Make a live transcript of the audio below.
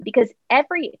because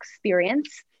every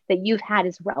experience that you've had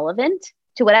is relevant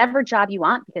to whatever job you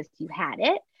want because you had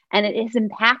it, and it has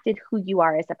impacted who you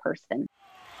are as a person.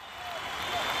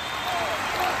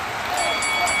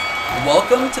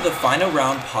 Welcome to the Final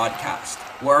Round podcast,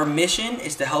 where our mission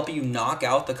is to help you knock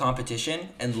out the competition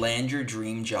and land your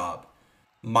dream job.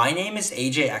 My name is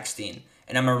AJ Eckstein,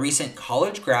 and I'm a recent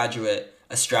college graduate,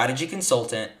 a strategy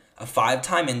consultant, a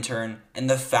 5-time intern, and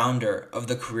the founder of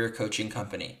the career coaching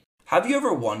company. Have you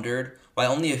ever wondered why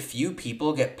only a few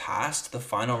people get past the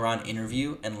final round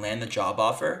interview and land the job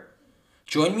offer?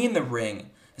 Join me in the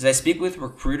ring as I speak with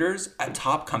recruiters at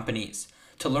top companies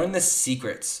to learn the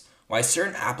secrets why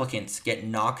certain applicants get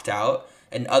knocked out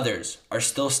and others are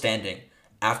still standing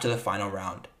after the final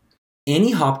round.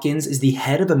 Annie Hopkins is the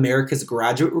head of America's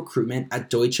graduate recruitment at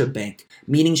Deutsche Bank,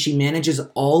 meaning she manages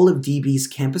all of DB's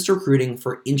campus recruiting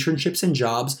for internships and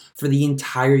jobs for the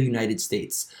entire United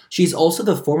States. She's also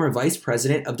the former vice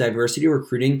president of diversity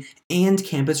recruiting and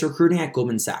campus recruiting at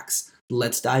Goldman Sachs.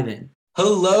 Let's dive in.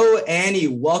 Hello, Annie.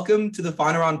 Welcome to the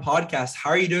Final Round podcast.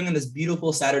 How are you doing on this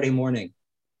beautiful Saturday morning?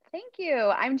 Thank you.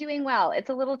 I'm doing well. It's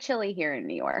a little chilly here in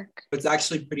New York. It's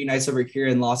actually pretty nice over here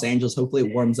in Los Angeles. Hopefully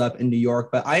it warms up in New York,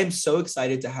 but I am so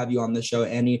excited to have you on the show,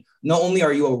 Annie. Not only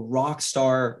are you a rock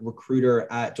star recruiter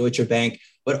at Deutsche Bank,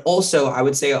 but also I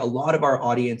would say a lot of our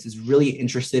audience is really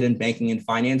interested in banking and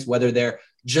finance, whether they're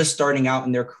just starting out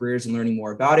in their careers and learning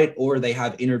more about it, or they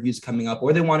have interviews coming up,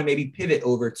 or they want to maybe pivot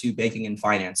over to banking and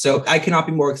finance. So I cannot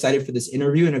be more excited for this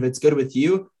interview. And if it's good with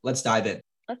you, let's dive in.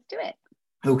 Let's do it.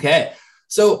 Okay.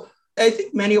 So I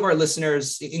think many of our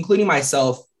listeners, including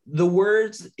myself, the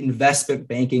words investment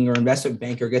banking or investment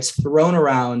banker gets thrown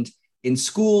around in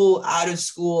school, out of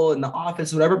school, in the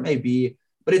office, whatever it may be.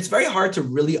 But it's very hard to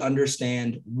really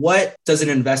understand, what does an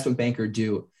investment banker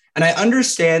do? And I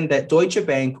understand that Deutsche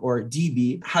Bank, or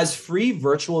DB, has free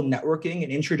virtual networking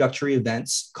and introductory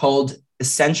events called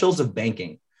Essentials of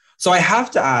Banking. So I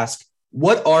have to ask,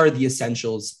 what are the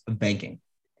essentials of banking?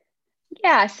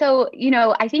 Yeah. So,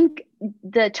 I think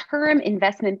the term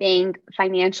investment bank,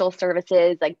 financial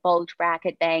services, like bulge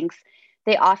bracket banks,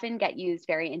 they often get used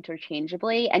very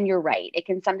interchangeably. And you're right. It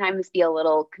can sometimes be a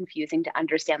little confusing to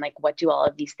understand, like, what do all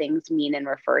of these things mean and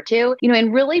refer to?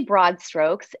 In really broad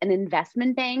strokes, an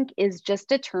investment bank is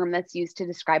just a term that's used to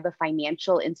describe a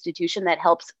financial institution that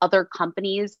helps other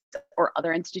companies or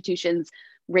other institutions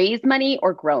raise money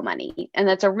or grow money. And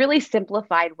that's a really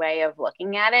simplified way of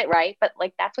looking at it, right? But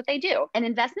that's what they do. And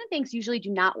investment banks usually do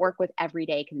not work with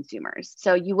everyday consumers.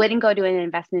 So you wouldn't go to an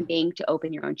investment bank to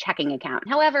open your own checking account.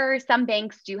 However, some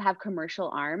banks do have commercial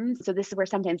arms. So this is where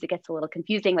sometimes it gets a little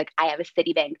confusing. Like, I have a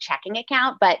Citibank checking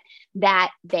account, but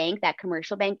that bank, that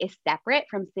commercial bank, is separate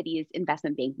from Citi's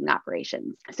investment banking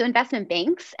operations. So investment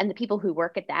banks and the people who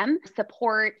work at them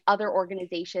support other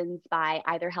organizations by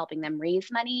either helping them raise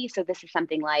money. So this is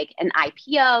something like an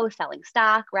IPO, selling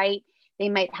stock, right? They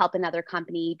might help another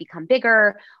company become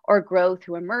bigger or grow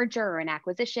through a merger or an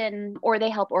acquisition, or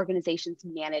they help organizations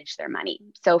manage their money.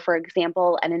 So for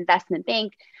example, an investment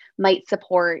bank might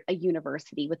support a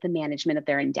university with the management of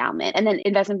their endowment. And then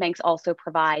investment banks also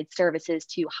provide services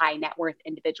to high net worth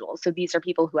individuals. So these are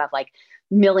people who have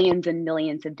millions and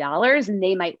millions of dollars, and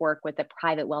they might work with a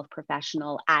private wealth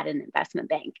professional at an investment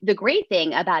bank. The great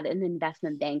thing about an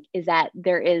investment bank is that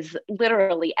there is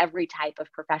literally every type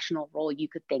of professional role you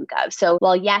could think of. So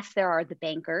while yes, there are the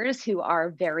bankers who are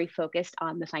very focused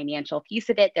on the financial piece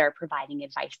of it, they're providing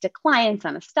advice to clients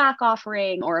on a stock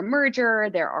offering or a merger.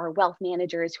 There are wealth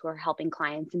managers who are helping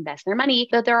clients invest their money,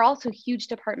 but there are also huge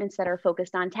departments that are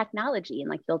focused on technology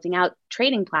and building out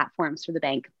trading platforms for the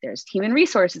bank. There's human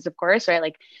resources, of course, right?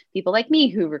 Like people like me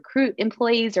who recruit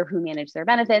employees or who manage their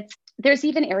benefits. There's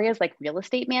even areas like real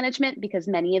estate management, because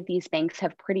many of these banks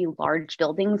have pretty large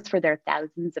buildings for their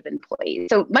thousands of employees.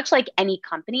 So much like any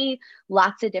company,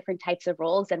 lots of different types of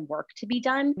roles and work to be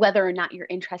done, whether or not you're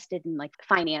interested in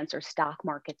finance or stock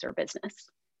markets or business.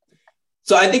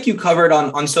 So I think you covered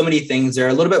on so many things there,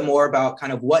 a little bit more about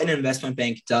kind of what an investment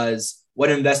bank does,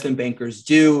 what investment bankers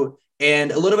do,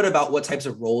 and a little bit about what types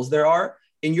of roles there are.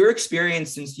 In your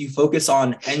experience, since you focus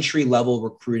on entry-level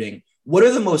recruiting, what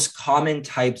are the most common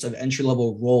types of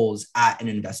entry-level roles at an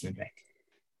investment bank?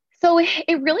 So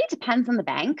it really depends on the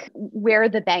bank, where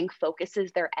the bank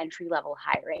focuses their entry-level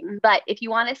hiring. But if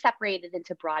you want to separate it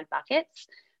into broad buckets,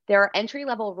 there are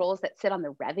entry-level roles that sit on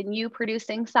the revenue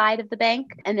producing side of the bank.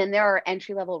 And then there are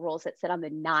entry-level roles that sit on the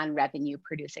non-revenue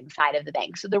producing side of the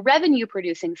bank. So the revenue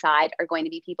producing side are going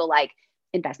to be people like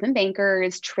investment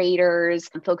bankers, traders,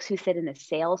 and folks who sit in the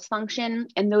sales function.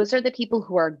 And those are the people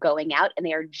who are going out and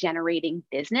they are generating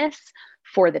business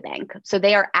for the bank. So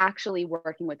they are actually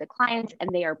working with the clients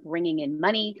and they are bringing in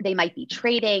money. They might be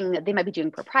trading, they might be doing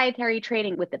proprietary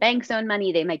trading with the bank's own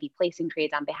money. They might be placing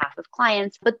trades on behalf of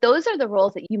clients. But those are the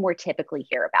roles that you more typically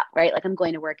hear about, right? Like I'm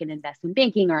going to work in investment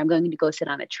banking or I'm going to go sit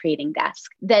on a trading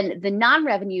desk. Then the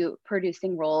non-revenue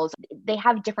producing roles, they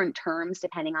have different terms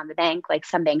depending on the bank. Like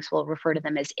some banks will refer to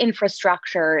them as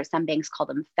infrastructure, some banks call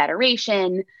them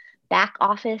federation. Back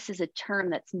office is a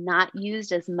term that's not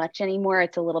used as much anymore.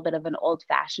 It's a little bit of an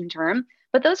old-fashioned term,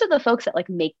 but those are the folks that like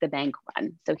make the bank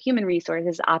run. So human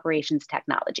resources, operations,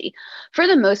 technology. For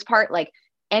the most part, like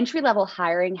entry-level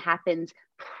hiring happens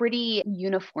pretty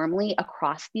uniformly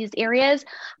across these areas.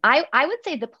 I would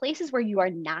say the places where you are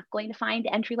not going to find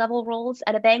entry-level roles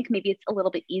at a bank, maybe it's a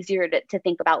little bit easier to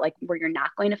think about like where you're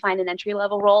not going to find an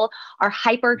entry-level role, are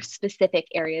hyper-specific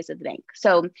areas of the bank.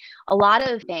 So a lot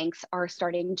of banks are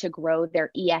starting to grow their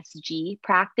ESG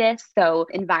practice, so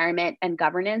environment and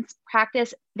governance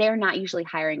practice. They're not usually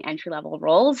hiring entry-level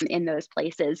roles in those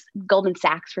places. Goldman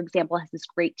Sachs, for example, has this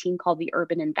great team called the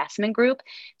Urban Investment Group.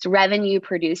 It's revenue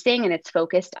producing and it's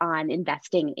focused on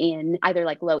investing in either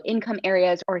like low income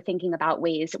areas or thinking about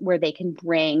ways where they can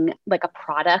bring like a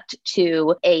product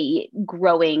to a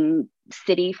growing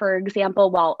city, for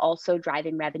example, while also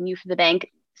driving revenue for the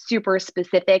bank. Super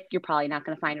specific, you're probably not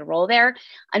going to find a role there.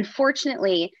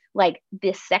 Unfortunately, like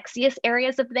the sexiest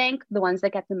areas of the bank, the ones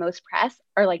that get the most press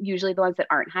are like usually the ones that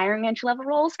aren't hiring entry level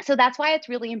roles. So that's why it's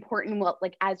really important, well,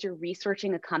 like as you're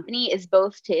researching a company, is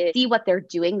both to see what they're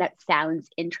doing that sounds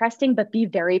interesting, but be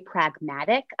very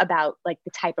pragmatic about like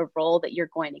the type of role that you're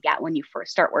going to get when you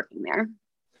first start working there.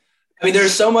 I mean,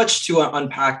 there's so much to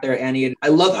unpack there, Annie. I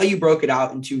love how you broke it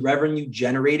out into revenue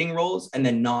generating roles and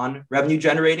then non-revenue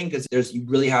generating, because you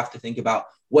really have to think about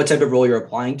what type of role you're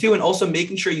applying to, and also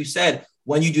making sure you said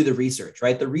when you do the research,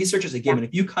 right? The research is a given. Yeah.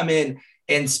 If you come in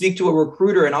and speak to a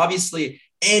recruiter, and obviously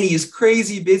Annie is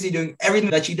crazy busy doing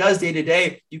everything that she does day to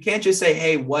day, you can't just say,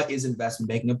 hey, what is investment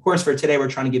banking? Of course, for today, we're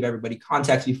trying to give everybody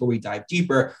context before we dive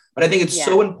deeper. But I think it's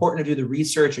so important to do the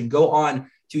research and go on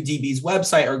to DB's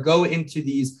website or go into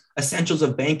these essentials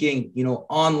of banking,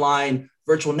 online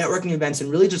virtual networking events, and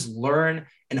really just learn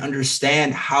and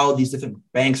understand how these different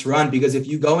banks run. Because if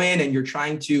you go in and you're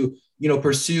trying to,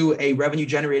 pursue a revenue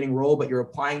generating role, but you're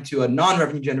applying to a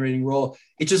non-revenue generating role,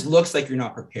 it just looks like you're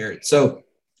not prepared. So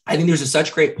I think there's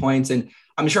such great points. And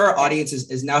I'm sure our audience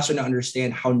is now starting to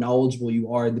understand how knowledgeable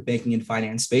you are in the banking and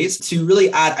finance space. To really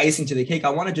add icing to the cake,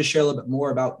 I want to just share a little bit more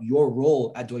about your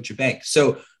role at Deutsche Bank.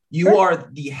 So you are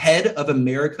the head of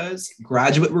America's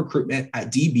graduate recruitment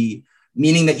at DB,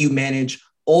 meaning that you manage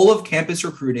all of campus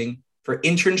recruiting for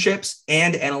internships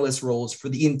and analyst roles for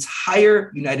the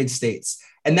entire United States.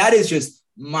 And that is just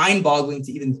mind-boggling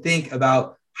to even think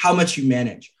about how much you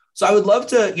manage. So I would love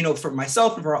to, for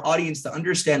myself and for our audience to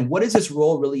understand, what does this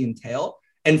role really entail?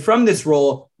 And from this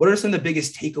role, what are some of the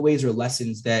biggest takeaways or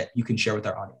lessons that you can share with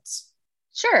our audience?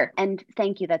 Sure. And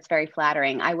thank you. That's very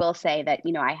flattering. I will say that,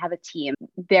 I have a team,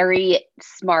 very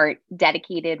smart,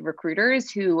 dedicated recruiters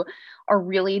who are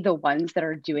really the ones that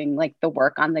are doing like the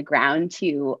work on the ground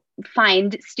to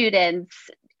find students,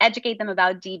 educate them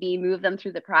about DB, move them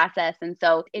through the process. And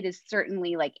so it is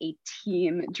certainly like a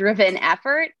team-driven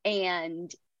effort.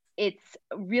 And it's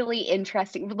really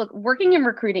interesting. Look, working in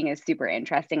recruiting is super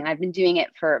interesting. And I've been doing it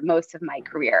for most of my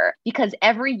career because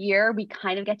every year we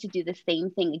kind of get to do the same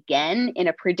thing again in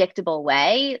a predictable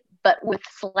way, but with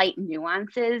slight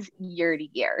nuances year to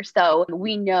year. So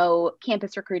we know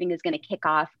campus recruiting is going to kick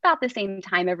off about the same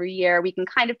time every year. We can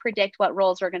kind of predict what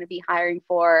roles we're going to be hiring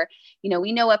for.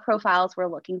 We know what profiles we're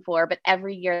looking for, but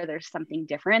every year there's something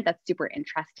different that's super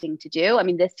interesting to do. I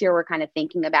mean, this year we're kind of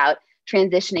thinking about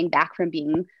transitioning back from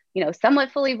being somewhat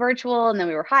fully virtual, and then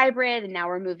we were hybrid, and now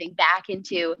we're moving back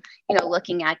into,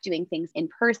 looking at doing things in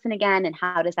person again, and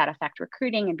how does that affect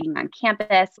recruiting and being on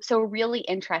campus? So really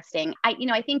interesting.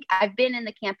 I think I've been in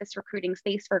the campus recruiting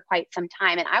space for quite some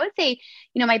time, and I would say,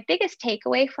 my biggest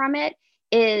takeaway from it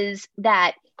is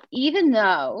that even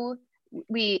though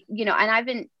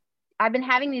and I've been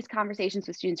having these conversations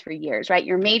with students for years, right?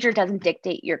 Your major doesn't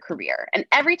dictate your career. And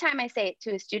every time I say it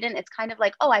to a student, it's kind of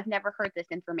like, oh, I've never heard this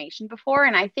information before.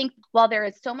 And I think while there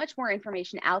is so much more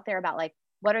information out there about like,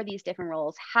 what are these different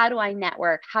roles? How do I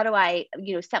network? How do I,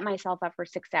 set myself up for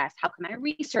success? How can I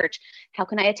research? How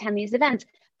can I attend these events?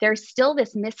 There's still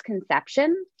this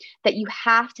misconception that you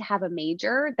have to have a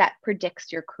major that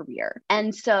predicts your career.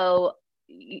 And so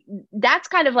that's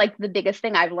kind of like the biggest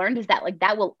thing I've learned is that like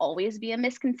that will always be a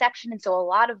misconception. And so a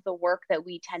lot of the work that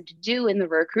we tend to do in the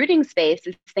recruiting space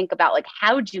is think about like,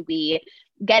 how do we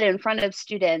get in front of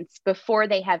students before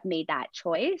they have made that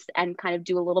choice, and kind of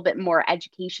do a little bit more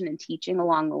education and teaching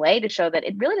along the way to show that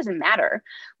it really doesn't matter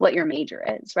what your major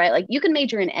is, right? Like you can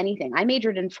major in anything. I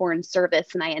majored in foreign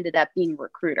service and I ended up being a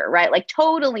recruiter, right? Like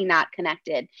totally not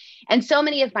connected. And so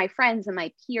many of my friends and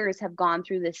my peers have gone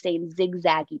through the same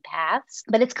zigzaggy paths,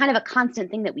 but it's kind of a constant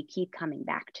thing that we keep coming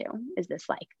back to, is this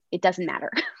like, it doesn't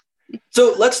matter.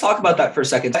 So let's talk about that for a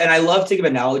second. And I love to give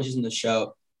analogies in the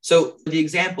show. So the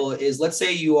example is, let's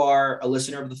say you are a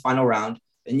listener of the final round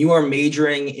and you are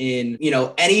majoring in,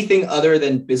 anything other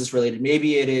than business related.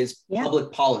 Maybe it is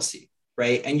public policy,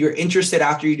 right? And you're interested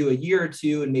after you do a year or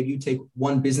two, and maybe you take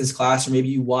one business class, or maybe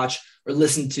you watch or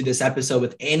listen to this episode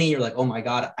with Annie. You're like, oh my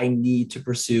God, I need to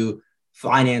pursue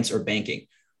finance or banking.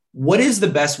 What is the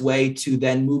best way to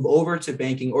then move over to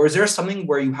banking? Or is there something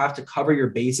where you have to cover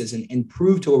your bases and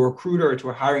prove to a recruiter or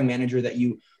to a hiring manager that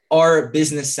you are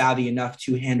business savvy enough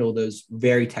to handle those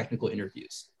very technical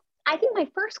interviews? I think my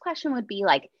first question would be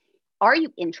like, are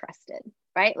you interested?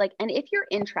 Right? Like, and if you're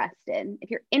interested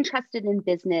in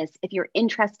business, if you're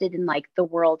interested in like the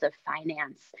world of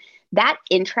finance, that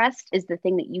interest is the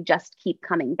thing that you just keep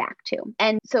coming back to.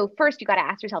 And so first you got to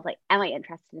ask yourself, like, am I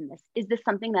interested in this? Is this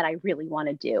something that I really want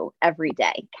to do every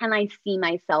day? Can I see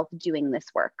myself doing this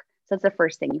work? So that's the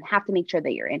first thing. You have to make sure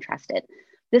that you're interested.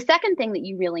 The second thing that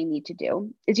you really need to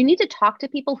do is you need to talk to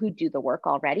people who do the work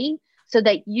already, so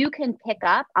that you can pick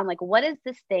up on like, what is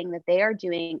this thing that they are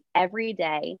doing every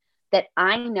day that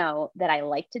I know that I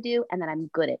like to do and that I'm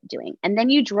good at doing. And then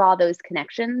you draw those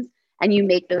connections and you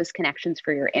make those connections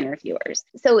for your interviewers.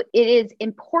 So it is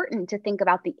important to think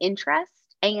about the interest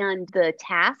and the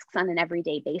tasks on an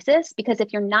everyday basis, because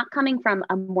if you're not coming from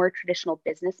a more traditional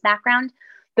business background,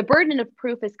 the burden of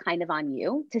proof is kind of on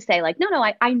you to say like, no,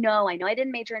 I know I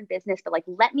didn't major in business, but like,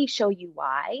 let me show you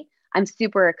why I'm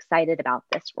super excited about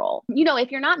this role.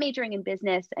 If you're not majoring in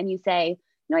business and you say,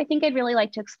 I think I'd really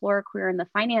like to explore a career in the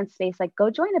finance space, like go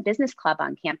join a business club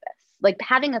on campus. Like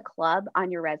having a club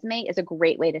on your resume is a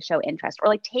great way to show interest, or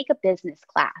like take a business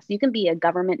class. You can be a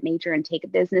government major and take a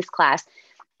business class.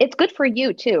 It's good for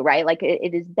you too, right? Like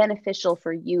it is beneficial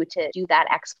for you to do that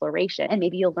exploration, and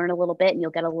maybe you'll learn a little bit and you'll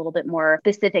get a little bit more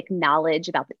specific knowledge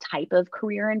about the type of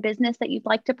career in business that you'd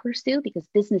like to pursue, because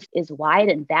business is wide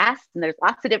and vast and there's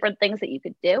lots of different things that you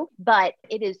could do. But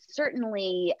it is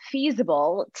certainly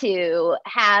feasible to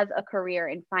have a career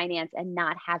in finance and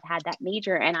not have had that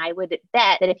major. And I would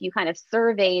bet that if you kind of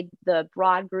surveyed the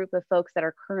broad group of folks that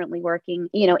are currently working,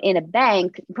 in a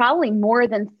bank, probably more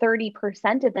than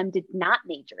 30% of them did not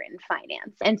major in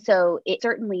finance. And so it's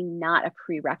certainly not a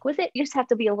prerequisite. You just have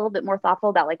to be a little bit more thoughtful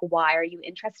about like, why are you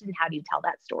interested and how do you tell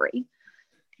that story?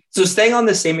 So staying on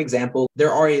the same example, there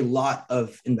are a lot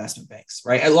of investment banks,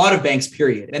 right? A lot of banks,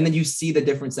 period. And then you see the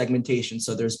different segmentation.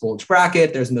 So there's bulge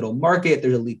bracket, there's middle market,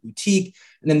 there's elite boutique.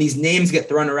 And then these names get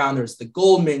thrown around. There's the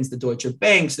Goldmans, the Deutsche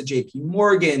Banks, the JP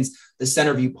Morgans, the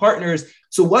Centerview Partners.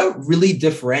 So what really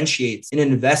differentiates an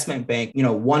investment bank,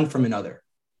 one from another?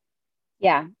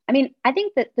 Yeah. I mean, I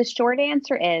think that the short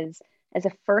answer is, as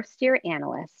a first year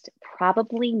analyst,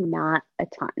 probably not a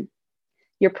ton.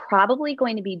 You're probably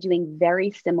going to be doing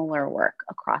very similar work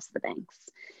across the banks.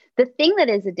 The thing that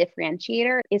is a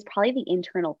differentiator is probably the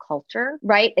internal culture,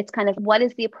 right? It's kind of, what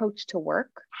is the approach to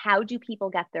work? How do people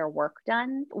get their work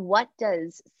done? What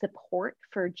does support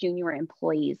for junior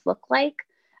employees look like?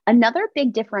 Another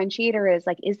big differentiator is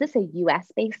like, is this a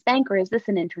US based bank or is this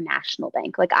an international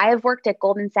bank? Like I have worked at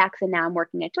Goldman Sachs and now I'm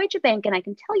working at Deutsche Bank. And I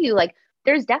can tell you like,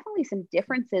 there's definitely some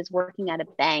differences working at a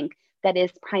bank that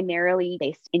is primarily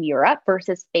based in Europe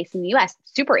versus based in the US.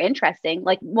 Super interesting.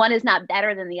 Like one is not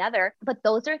better than the other, but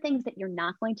those are things that you're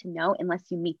not going to know unless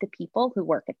you meet the people who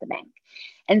work at the bank.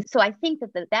 And so I think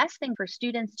that the best thing for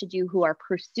students to do who are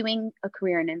pursuing a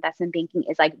career in investment banking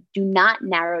is like, do not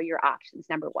narrow your options.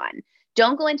 Number one,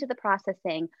 don't go into the process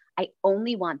saying, I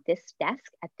only want this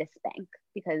desk at this bank,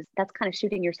 because that's kind of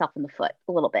shooting yourself in the foot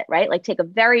a little bit, right? Like take a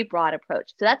very broad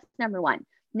approach. So that's number one.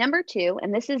 Number two,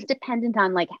 and this is dependent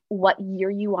on like what year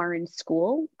you are in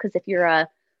school, because if you're a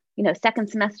second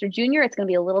semester junior, it's going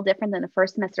to be a little different than a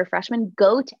first semester freshman.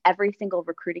 Go to every single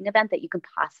recruiting event that you can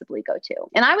possibly go to.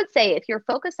 And I would say if you're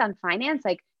focused on finance,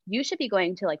 like you should be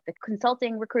going to like the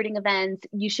consulting recruiting events.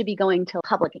 You should be going to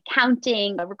public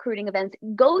accounting recruiting events.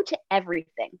 Go to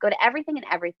everything and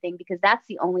everything, because that's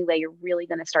the only way you're really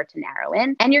going to start to narrow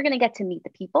in, and you're going to get to meet the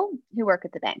people who work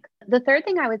at the bank. The third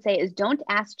thing I would say is don't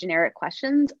ask generic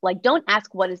questions. Like don't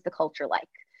ask, what is the culture like?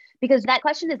 because that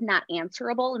question is not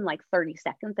answerable in like 30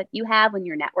 seconds that you have when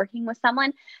you're networking with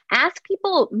someone. Ask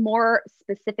people more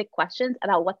specific questions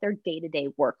about what their day-to-day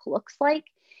work looks like.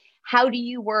 How do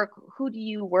you work? Who do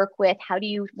you work with? How do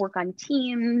you work on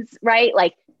teams, right?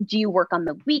 Like, do you work on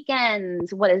the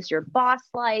weekends? What is your boss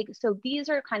like? So these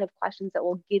are kind of questions that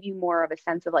will give you more of a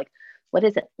sense of like, what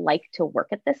is it like to work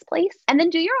at this place? And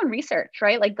then do your own research,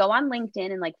 right? Like go on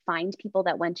LinkedIn and like find people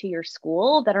that went to your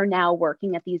school that are now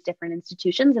working at these different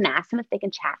institutions and ask them if they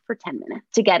can chat for 10 minutes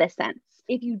to get a sense.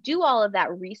 If you do all of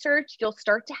that research, you'll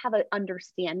start to have an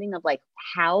understanding of like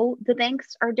how the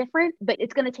banks are different, but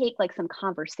it's going to take like some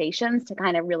conversations to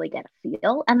kind of really get a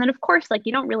feel. And then of course, like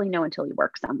you don't really know until you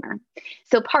work somewhere.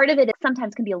 So part of it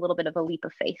sometimes can be a little bit of a leap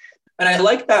of faith. And I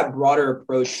like that broader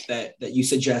approach that you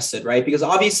suggested, right? Because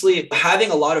obviously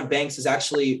having a lot of banks is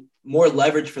actually more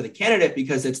leverage for the candidate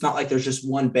because it's not like there's just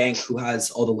one bank who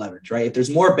has all the leverage, right? If there's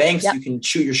more banks, you can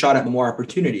shoot your shot at more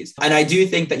opportunities. And I do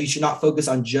think that you should not focus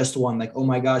on just one, like, oh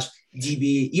my gosh,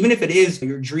 DB, even if it is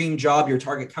your dream job, your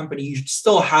target company, you should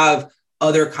still have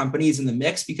other companies in the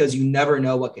mix because you never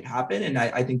know what could happen. And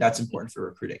I think that's important for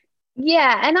recruiting.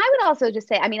 Yeah. And I would also just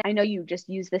say, I mean, I know you just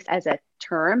use this as a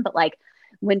term, but like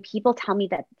when people tell me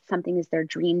that something is their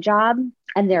dream job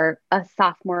and they're a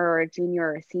sophomore or a junior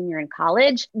or a senior in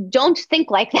college, don't think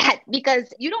like that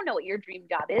because you don't know what your dream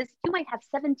job is. You might have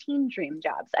 17 dream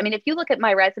jobs. I mean, if you look at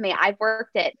my resume, I've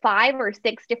worked at 5 or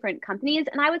 6 different companies,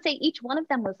 and I would say each one of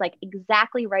them was like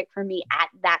exactly right for me at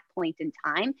that point in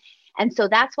time. And so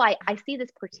that's why I see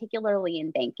this particularly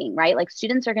in banking, right? Like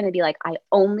students are going to be like, I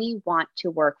only want to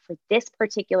work for this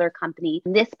particular company,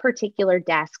 this particular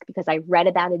desk, because I read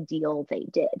about a deal they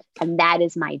did. And that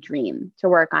is my dream, to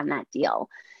work on that deal.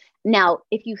 Now,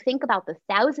 if you think about the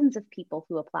thousands of people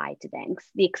who apply to banks,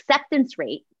 the acceptance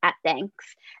rate at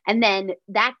banks, and then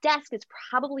that desk is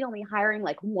probably only hiring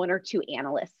like 1 or 2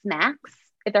 analysts max,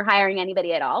 if they're hiring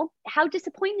anybody at all. How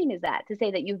disappointing is that to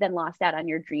say that you've been lost out on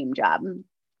your dream job?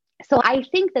 So I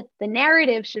think that the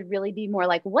narrative should really be more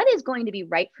like, what is going to be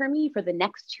right for me for the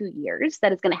next 2 years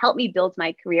that is going to help me build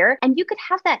my career? And you could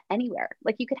have that anywhere.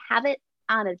 Like you could have it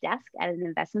on a desk at an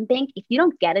investment bank. If you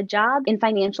don't get a job in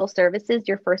financial services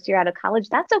your first year out of college,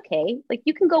 that's okay. Like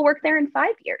you can go work there in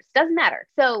 5 years. Doesn't matter.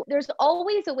 So there's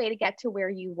always a way to get to where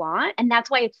you want. And that's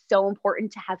why it's so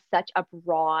important to have such a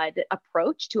broad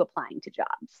approach to applying to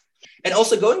jobs. And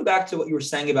also going back to what you were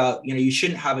saying about, you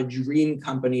shouldn't have a dream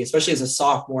company, especially as a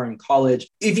sophomore in college.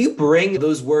 If you bring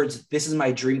those words, this is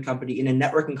my dream company, in a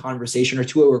networking conversation or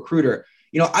to a recruiter,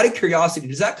 out of curiosity,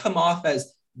 does that come off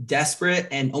as desperate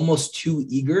and almost too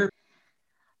eager?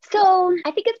 So I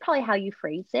think it's probably how you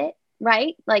phrase it,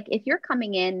 right? Like if you're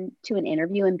coming in to an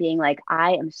interview and being like,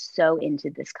 I am so into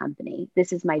this company,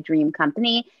 this is my dream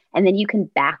company. And then you can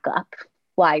back up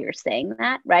why you're saying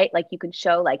that, right? Like you can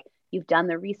show like, you've done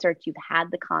the research, you've had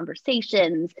the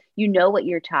conversations, you know what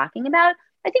you're talking about.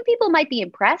 I think people might be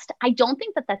impressed. I don't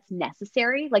think that that's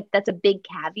necessary. Like that's a big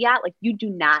caveat. Like you do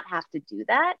not have to do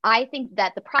that. I think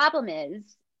that the problem is,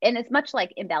 and it's much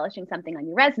like embellishing something on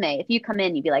your resume. If you come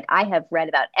in, you'd be like, I have read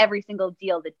about every single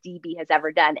deal that DB has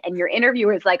ever done. And your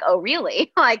interviewer is like, oh,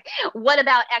 really? Like, what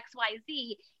about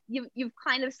XYZ? You've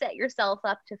kind of set yourself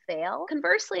up to fail.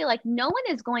 Conversely, like no one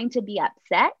is going to be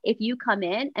upset if you come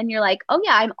in and you're like, oh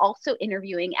yeah, I'm also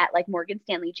interviewing at like Morgan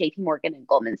Stanley, JP Morgan, and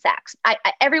Goldman Sachs.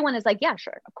 Everyone is like, yeah,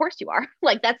 sure. Of course you are.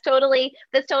 Like that's totally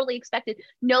expected.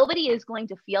 Nobody is going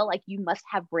to feel like you must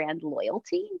have brand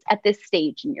loyalty at this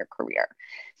stage in your career.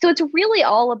 So it's really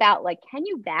all about like, can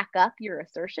you back up your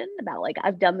assertion about like,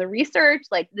 I've done the research,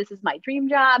 like this is my dream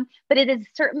job, but it is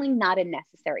certainly not a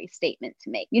necessary statement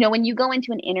to make. When you go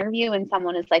into an interview and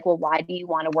someone is like, well, why do you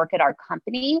want to work at our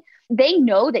company? They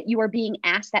know that you are being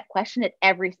asked that question at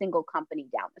every single company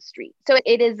down the street. So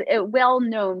it is a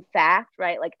well-known fact,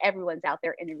 right? Like everyone's out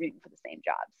there interviewing for the same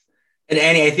jobs. And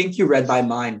Annie, I think you read my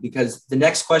mind because the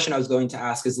next question I was going to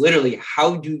ask is literally,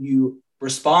 how do you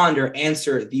respond or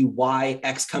answer the why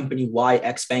X company, why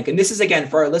X bank? And this is, again,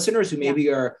 for our listeners who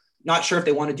maybe are not sure if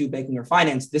they want to do banking or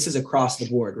finance, this is across the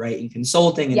board, right? In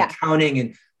consulting and accounting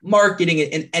and marketing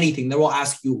and anything, they will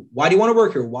ask you, why do you want to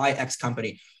work here? Why X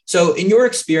company? So in your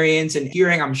experience and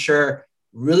hearing, I'm sure,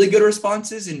 really good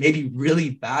responses and maybe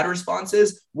really bad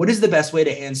responses, what is the best way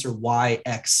to answer why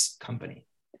X company?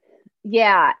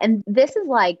 Yeah. And this is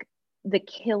like the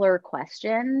killer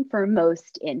question for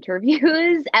most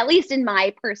interviews, at least in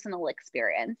my personal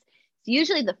experience. It's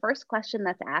usually the first question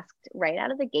that's asked right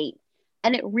out of the gate.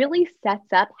 And it really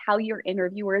sets up how your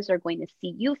interviewers are going to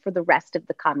see you for the rest of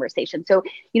the conversation. So,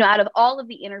 out of all of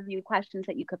the interview questions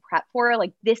that you could prep for,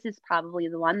 like this is probably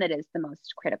the one that is the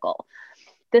most critical.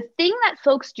 The thing that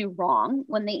folks do wrong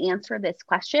when they answer this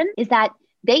question is that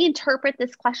they interpret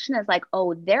this question as like,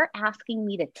 oh, they're asking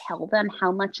me to tell them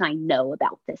how much I know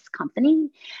about this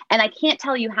company. And I can't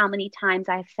tell you how many times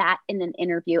I've sat in an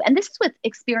interview. And this is with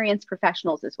experienced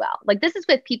professionals as well. Like this is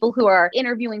with people who are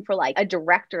interviewing for like a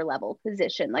director level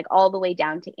position, like all the way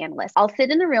down to analyst. I'll sit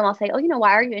in the room, I'll say, oh,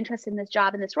 why are you interested in this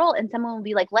job, in this role? And someone will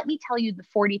be like, let me tell you the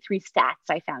 43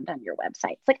 stats I found on your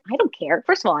website. It's like, I don't care.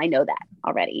 First of all, I know that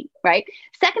already, right?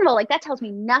 Second of all, like that tells me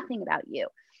nothing about you.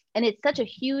 And it's such a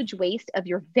huge waste of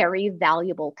your very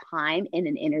valuable time in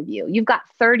an interview. You've got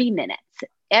 30 minutes.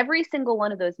 Every single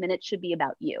one of those minutes should be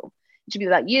about you. It should be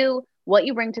about you, what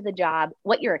you bring to the job,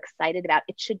 what you're excited about.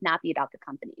 It should not be about the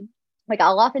company. Like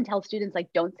I'll often tell students, like,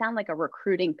 don't sound like a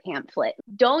recruiting pamphlet.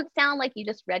 Don't sound like you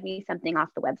just read me something off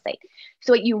the website.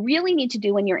 So what you really need to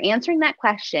do when you're answering that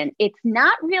question, it's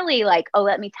not really like, oh,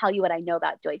 let me tell you what I know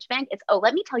about Deutsche Bank. It's, oh,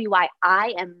 let me tell you why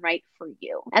I am right for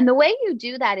you. And the way you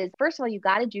do that is, first of all, you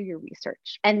got to do your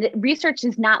research. And research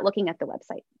is not looking at the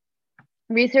website.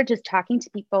 Research is talking to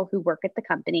people who work at the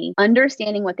company,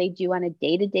 understanding what they do on a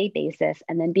day-to-day basis,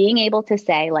 and then being able to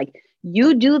say, like,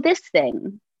 you do this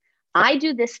thing. I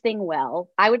do this thing well.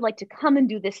 I would like to come and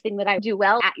do this thing that I do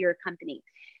well at your company.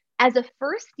 As a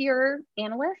first year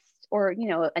analyst or,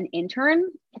 an intern,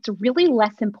 it's really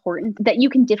less important that you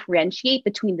can differentiate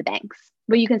between the banks,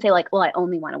 where you can say like, well, I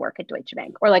only want to work at Deutsche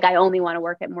Bank, or like, I only want to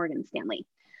work at Morgan Stanley.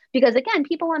 Because again,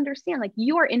 people understand like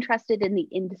you are interested in the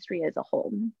industry as a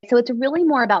whole. So it's really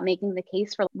more about making the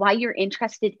case for why you're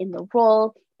interested in the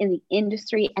role, in the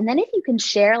industry. And then if you can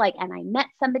share like, and I met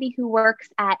somebody who works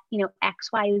at,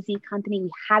 XYZ company,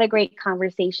 we had a great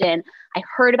conversation. I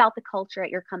heard about the culture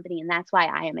at your company and that's why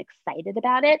I am excited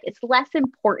about it. It's less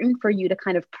important for you to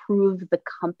kind of prove the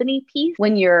company piece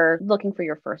when you're looking for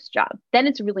your first job. Then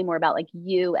it's really more about like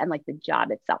you and like the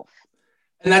job itself.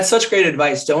 And that's such great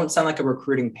advice. Don't sound like a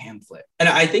recruiting pamphlet. And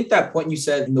I think that point you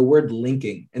said in the word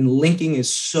linking, and linking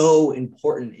is so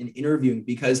important in interviewing,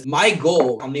 because my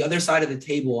goal on the other side of the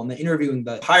table, on the interviewing,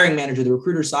 the hiring manager, the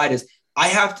recruiter side, is I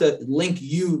have to link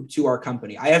you to our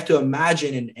company. I have to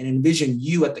imagine and envision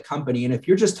you at the company. And if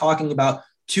you're just talking about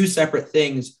two separate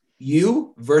things,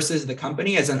 you versus the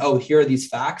company, as in, oh, here are these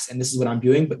facts and this is what I'm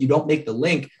doing, but you don't make the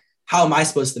link, how am I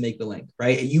supposed to make the link,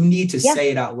 right? You need to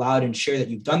say it out loud and share that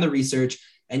you've done the research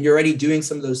and you're already doing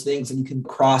some of those things and you can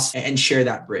cross and share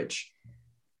that bridge.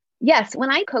 Yes. When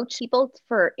I coach people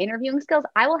for interviewing skills,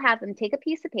 I will have them take a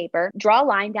piece of paper, draw a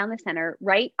line down the center,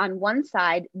 write on one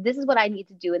side, this is what I need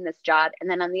to do in this job. And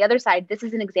then on the other side, this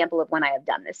is an example of when I have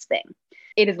done this thing.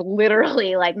 It is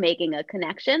literally like making a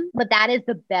connection, but that is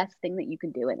the best thing that you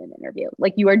can do in an interview.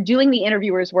 Like you are doing the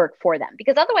interviewer's work for them,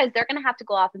 because otherwise they're going to have to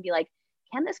go off and be like,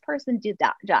 can this person do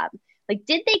that job? Like,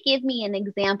 did they give me an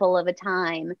example of a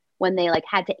time when they like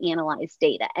had to analyze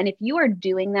data? And if you are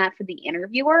doing that for the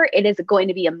interviewer, it is going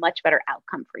to be a much better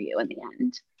outcome for you in the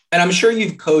end. And I'm sure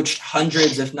you've coached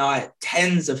hundreds, if not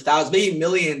tens of thousands, maybe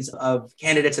millions of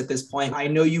candidates at this point. I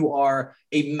know you are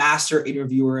a master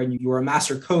interviewer and you are a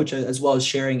master coach, as well as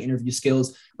sharing interview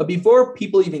skills. But before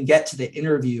people even get to the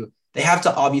interview, they have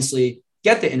to obviously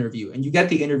get the interview, and you get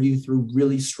the interview through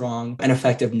really strong and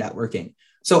effective networking.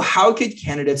 So how could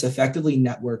candidates effectively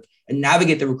network and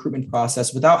navigate the recruitment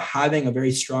process without having a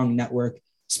very strong network,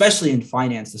 especially in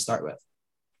finance to start with?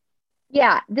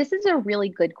 Yeah, this is a really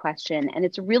good question. And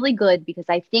it's really good because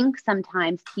I think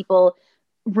sometimes people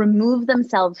remove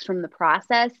themselves from the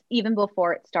process even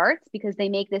before it starts, because they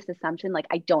make this assumption like,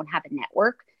 I don't have a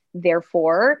network,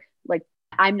 therefore, like,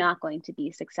 I'm not going to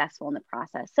be successful in the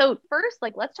process. So first,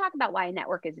 like, let's talk about why a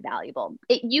network is valuable.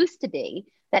 It used to be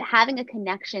that having a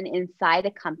connection inside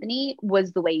a company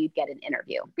was the way you'd get an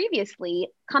interview. Previously,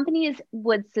 companies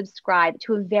would subscribe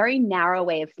to a very narrow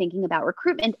way of thinking about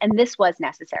recruitment, and this was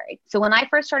necessary. So when I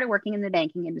first started working in the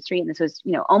banking industry, and this was,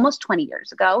 almost 20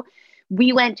 years ago,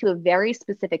 we went to a very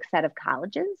specific set of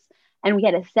colleges, and we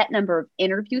had a set number of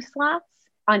interview slots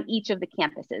on each of the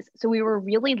campuses. So we were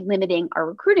really limiting our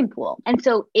recruiting pool. And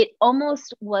so it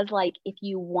almost was like, if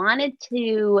you wanted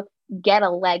to get a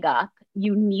leg up,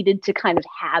 you needed to kind of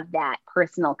have that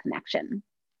personal connection.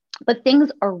 But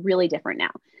things are really different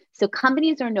now. So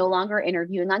companies are no longer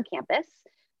interviewing on campus.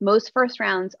 Most first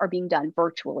rounds are being done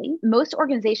virtually. Most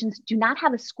organizations do not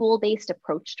have a school-based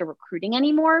approach to recruiting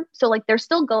anymore. So like they're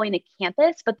still going to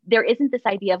campus, but there isn't this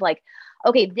idea of like,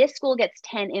 okay, this school gets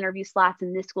 10 interview slots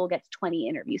and this school gets 20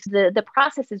 interviews. The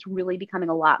process is really becoming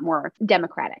a lot more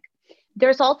democratic.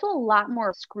 There's also a lot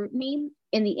more scrutiny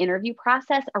in the interview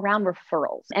process around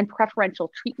referrals and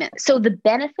preferential treatment. So the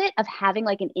benefit of having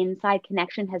like an inside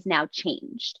connection has now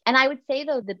changed. And I would say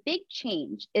though, the big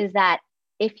change is that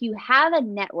if you have a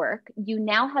network, you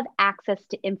now have access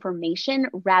to information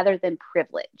rather than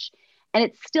privilege. And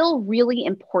it's still really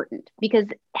important because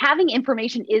having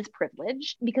information is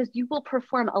privilege because you will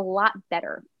perform a lot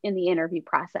better in the interview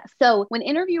process. So when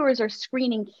interviewers are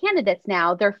screening candidates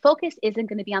now, their focus isn't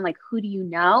going to be on like, who do you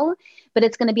know, but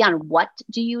it's going to be on what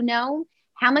do you know?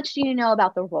 How much do you know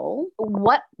about the role?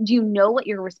 What do you know what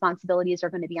your responsibilities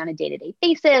are going to be on a day-to-day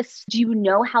basis? Do you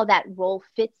know how that role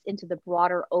fits into the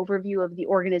broader overview of the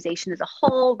organization as a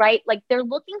whole, right? Like they're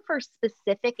looking for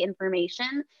specific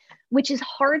information, which is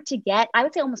hard to get. I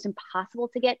would say almost impossible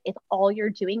to get if all you're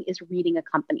doing is reading a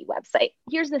company website.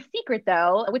 Here's the secret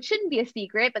though, which shouldn't be a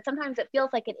secret, but sometimes it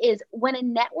feels like it is. When a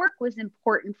network was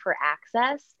important for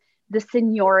access, the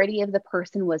seniority of the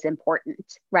person was important,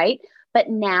 right? But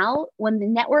now when the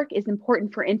network is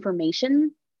important for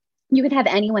information, you could have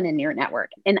anyone in your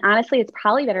network. And honestly, it's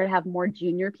probably better to have more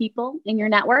junior people in your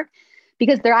network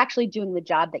because they're actually doing the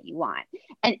job that you want.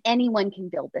 And anyone can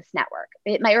build this network.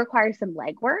 It might require some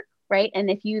legwork, right? And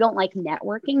if you don't like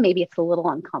networking, maybe it's a little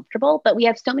uncomfortable, but we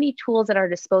have so many tools at our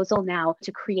disposal now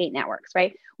to create networks,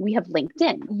 right? We have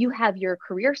LinkedIn. You have your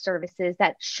career services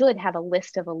that should have a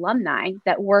list of alumni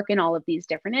that work in all of these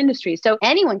different industries. So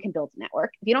anyone can build a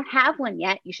network. If you don't have one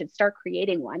yet, you should start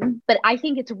creating one. But I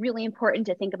think it's really important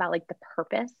to think about like the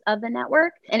purpose of the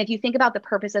network. And if you think about the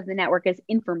purpose of the network as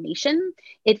information,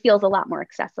 it feels a lot more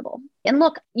accessible. And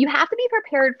look, you have to be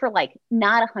prepared for like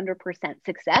not 100%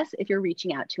 success if you're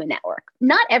reaching out to a network.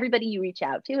 Not everybody you reach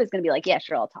out to is going to be like, yeah,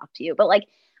 sure, I'll talk to you. But like,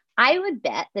 I would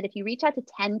bet that if you reach out to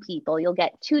 10 people, you'll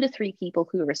get 2 to 3 people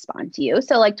who respond to you.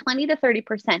 So like 20 to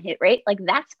 30% hit rate, like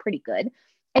that's pretty good.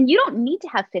 And you don't need to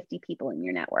have 50 people in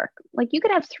your network. Like you could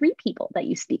have 3 people that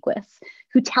you speak with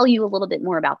who tell you a little bit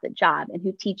more about the job and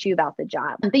who teach you about the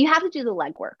job. But you have to do the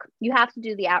legwork. You have to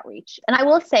do the outreach. And I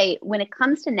will say, when it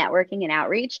comes to networking and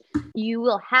outreach, you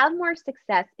will have more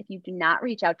success if you do not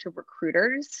reach out to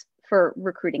recruiters for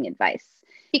recruiting advice.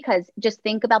 Because just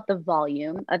think about the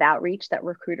volume of outreach that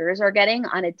recruiters are getting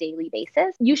on a daily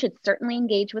basis. You should certainly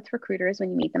engage with recruiters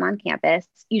when you meet them on campus.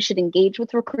 You should engage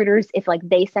with recruiters if like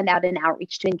they send out an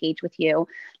outreach to engage with you.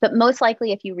 But most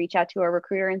likely if you reach out to a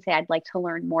recruiter and say, I'd like to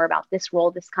learn more about this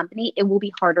role, this company, it will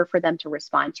be harder for them to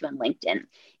respond to you on LinkedIn.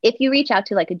 If you reach out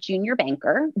to like a junior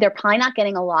banker, they're probably not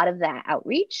getting a lot of that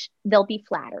outreach. They'll be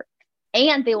flattered.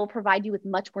 And they will provide you with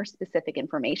much more specific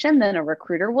information than a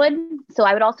recruiter would. So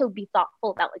I would also be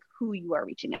thoughtful about like who you are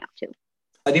reaching out to.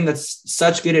 I think that's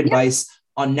such good advice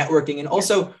on networking. And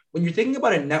also when you're thinking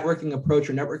about a networking approach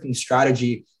or networking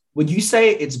strategy, would you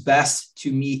say it's best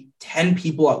to meet 10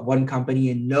 people at one company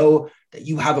and know that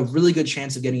you have a really good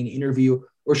chance of getting an interview?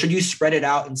 Or should you spread it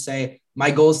out and say,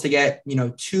 my goal is to get,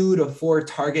 2 to 4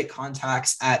 target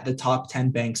contacts at the top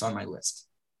 10 banks on my list?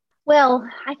 Well,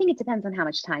 I think it depends on how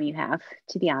much time you have,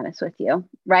 to be honest with you,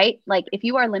 right? Like if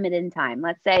you are limited in time,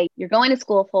 let's say you're going to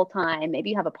school full time,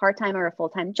 maybe you have a part-time or a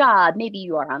full-time job, maybe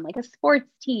you are on like a sports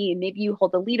team, maybe you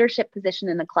hold a leadership position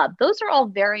in the club. Those are all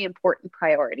very important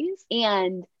priorities.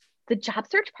 And the job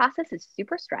search process is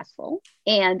super stressful.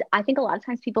 And I think a lot of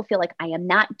times people feel like I am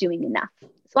not doing enough.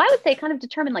 So I would say kind of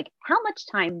determine like, how much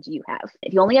time do you have?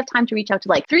 If you only have time to reach out to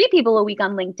like 3 people a week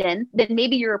on LinkedIn, then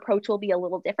maybe your approach will be a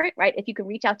little different, right? If you can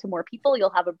reach out to more people, you'll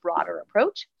have a broader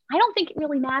approach. I don't think it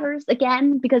really matters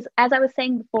again, because as I was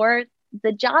saying before,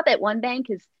 the job at one bank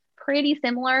is pretty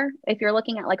similar if you're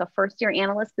looking at like a first year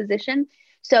analyst position.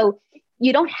 So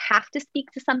you don't have to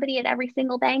speak to somebody at every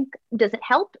single bank. Does it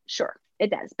help? Sure. It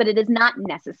does, but it is not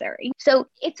necessary. So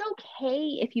it's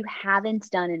okay if you haven't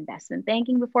done investment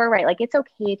banking before, right? Like it's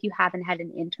okay if you haven't had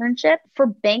an internship. For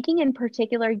banking in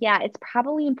particular, yeah, it's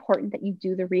probably important that you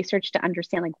do the research to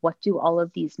understand like what do all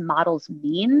of these models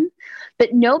mean,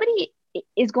 but nobody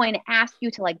is going to ask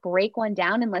you to like break one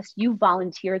down unless you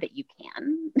volunteer that you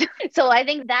can. So I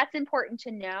think that's important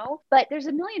to know, but there's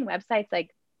a million websites like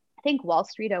I think Wall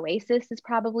Street Oasis is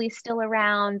probably still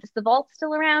around. Is the Vault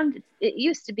still around? It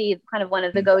used to be kind of one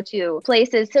of the go-to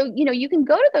places. So, you can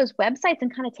go to those websites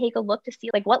and kind of take a look to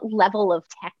see like what level of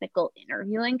technical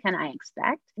interviewing can I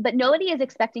expect? But nobody is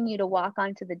expecting you to walk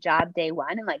onto the job day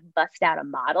one and like bust out a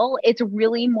model. It's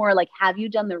really more like, have you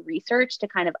done the research to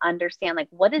kind of understand like,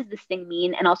 what does this thing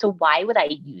mean? And also, why would I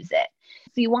use it?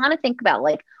 So you want to think about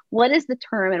like, what is the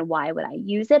term and why would I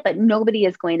use it? But nobody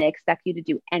is going to expect you to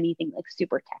do anything like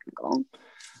super technical.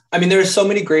 I mean, there are so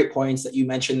many great points that you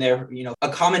mentioned there. A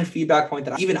common feedback point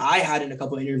that even I had in a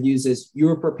couple of interviews is you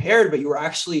were prepared, but you were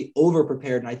actually over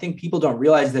prepared. And I think people don't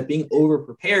realize that being over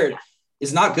prepared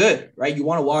is not good, right? You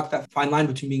want to walk that fine line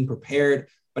between being prepared,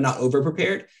 but not over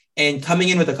prepared, and coming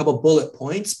in with a couple bullet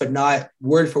points, but not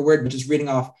word for word, but just reading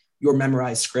off your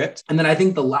memorized script. And then I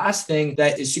think the last thing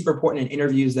that is super important in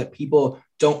interviews that people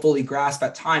don't fully grasp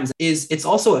at times is it's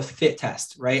also a fit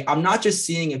test, right? I'm not just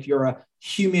seeing if you're a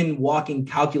human walking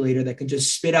calculator that can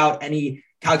just spit out any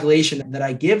calculation that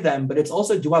I give them, but it's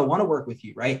also, do I want to work with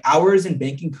you, right? Hours in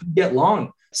banking could get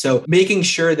long. So making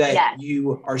sure that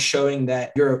you are showing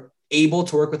that you're able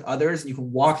to work with others and you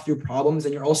can walk through problems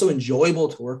and you're also enjoyable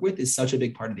to work with is such a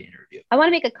big part of the interview. I want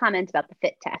to make a comment about the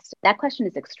fit test. That question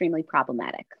is extremely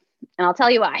problematic. And I'll tell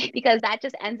you why, because that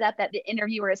just ends up that the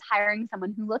interviewer is hiring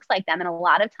someone who looks like them. And a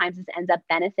lot of times this ends up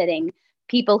benefiting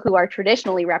people who are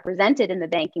traditionally represented in the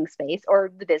banking space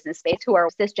or the business space who are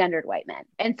cisgendered white men.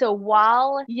 And so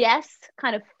while, yes,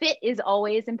 kind of fit is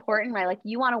always important, right? Like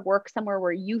you want to work somewhere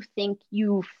where you think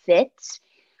you fit.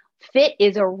 Fit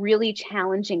is a really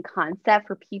challenging concept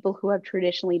for people who have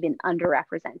traditionally been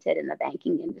underrepresented in the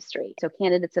banking industry. So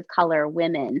candidates of color,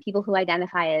 women, people who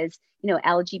identify as,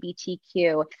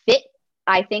 LGBTQ. Fit,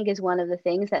 I think, is one of the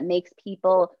things that makes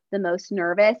people the most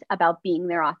nervous about being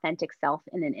their authentic self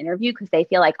in an interview because they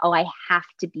feel like, oh, I have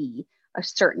to be a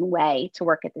certain way to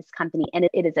work at this company. And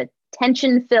it is a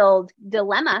tension-filled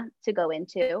dilemma to go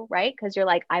into, right? Because you're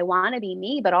like, I want to be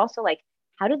me, but also like,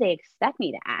 how do they expect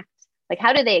me to act? Like,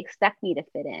 how do they expect me to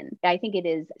fit in? I think it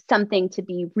is something to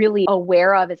be really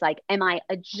aware of is like, am I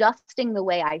adjusting the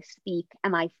way I speak?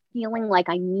 Am I feeling like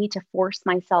I need to force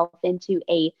myself into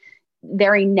a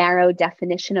very narrow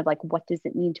definition of like, what does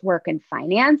it mean to work in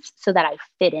finance so that I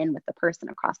fit in with the person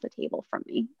across the table from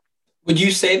me? Would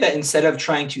you say that instead of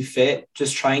trying to fit,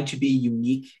 just trying to be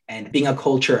unique and being a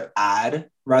culture add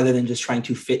rather than just trying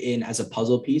to fit in as a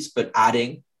puzzle piece, but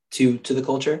adding to the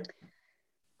culture?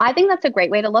 I think that's a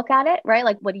great way to look at it, right?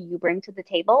 Like, what do you bring to the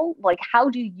table? Like, how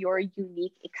do your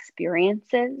unique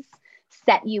experiences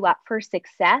set you up for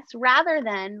success rather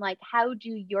than like, how do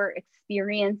your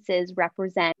experiences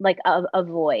represent like a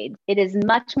void? It is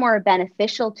much more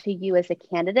beneficial to you as a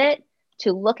candidate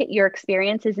to look at your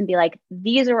experiences and be like,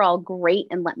 these are all great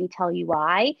and let me tell you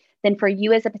why, than for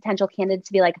you as a potential candidate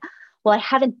to be like, well, I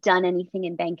haven't done anything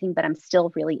in banking, but I'm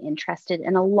still really interested.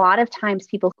 And a lot of times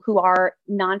people who are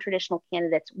non-traditional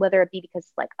candidates, whether it be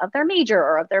because like of their major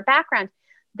or of their background,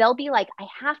 they'll be like, I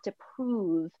have to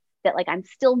prove that like I'm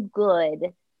still good,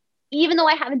 even though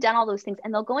I haven't done all those things.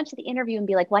 And they'll go into the interview and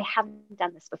be like, well, I haven't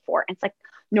done this before. And it's like,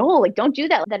 no, like don't do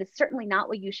that. That is certainly not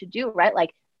what you should do, right?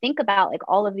 Like think about like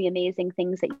all of the amazing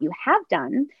things that you have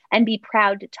done and be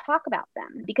proud to talk about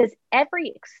them because every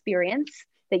experience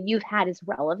that you've had is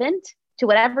relevant to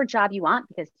whatever job you want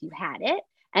because you had it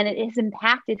and it has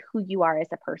impacted who you are as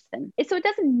a person. So it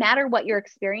doesn't matter what your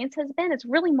experience has been. It's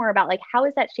really more about like, how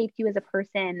has that shaped you as a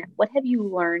person? What have you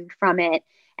learned from it?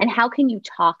 And how can you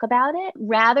talk about it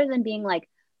rather than being like,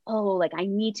 oh, like I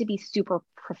need to be super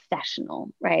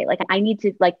professional, right? Like I need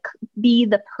to like be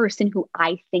the person who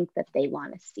I think that they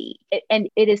want to see. And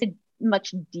it is a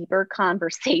much deeper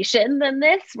conversation than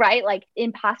this, right? Like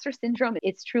imposter syndrome,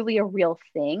 it's truly a real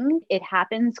thing. It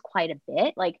happens quite a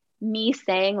bit. Like me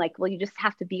saying like, well, you just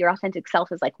have to be your authentic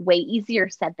self is like way easier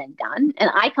said than done.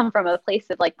 And I come from a place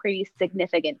of like pretty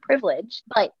significant privilege,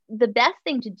 but the best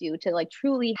thing to do to like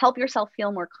truly help yourself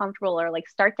feel more comfortable or like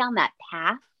start down that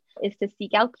path is to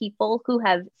seek out people who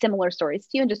have similar stories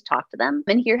to you and just talk to them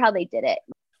and hear how they did it.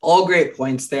 All great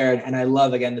points there. And I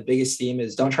love, again, the biggest theme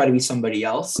is don't try to be somebody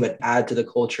else, but add to the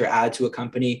culture, add to a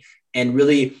company, and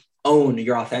really own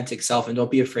your authentic self. And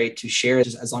don't be afraid to share it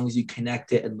just as long as you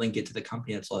connect it and link it to the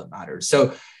company. That's all that matters.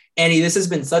 So Annie, this has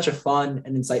been such a fun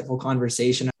and insightful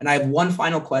conversation. And I have one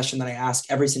final question that I ask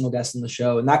every single guest on the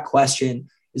show. And that question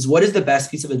is, what is the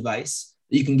best piece of advice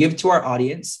that you can give to our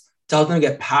audience to help them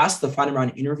get past the final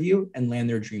round interview and land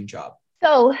their dream job?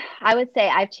 So I would say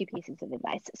I have two pieces of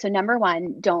advice. So number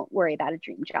one, don't worry about a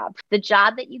dream job. The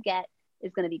job that you get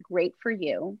is going to be great for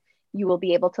you. You will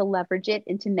be able to leverage it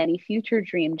into many future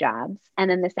dream jobs. And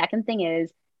then the second thing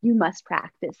is you must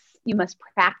practice. You must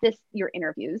practice your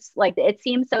interviews. Like it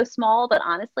seems so small, but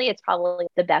honestly, it's probably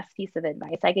the best piece of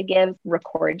advice I could give.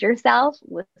 Record yourself,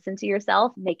 listen to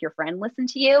yourself, make your friend listen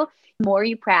to you. The more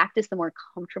you practice, the more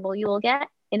comfortable you will get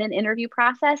in an interview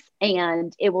process.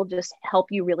 And it will just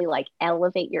help you really like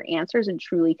elevate your answers and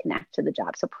truly connect to the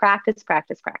job. So practice,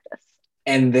 practice, practice.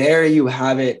 And there you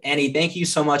have it. Annie, thank you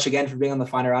so much again for being on the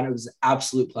final round. It was an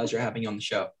absolute pleasure having you on the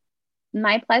show.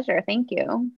 My pleasure. Thank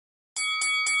you.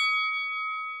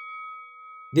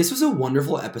 This was a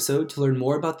wonderful episode to learn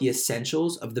more about the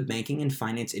essentials of the banking and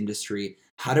finance industry,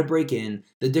 how to break in,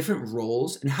 the different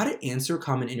roles, and how to answer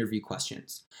common interview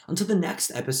questions. Until the next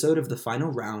episode of the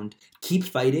final round, keep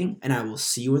fighting, and I will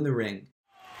see you in the ring.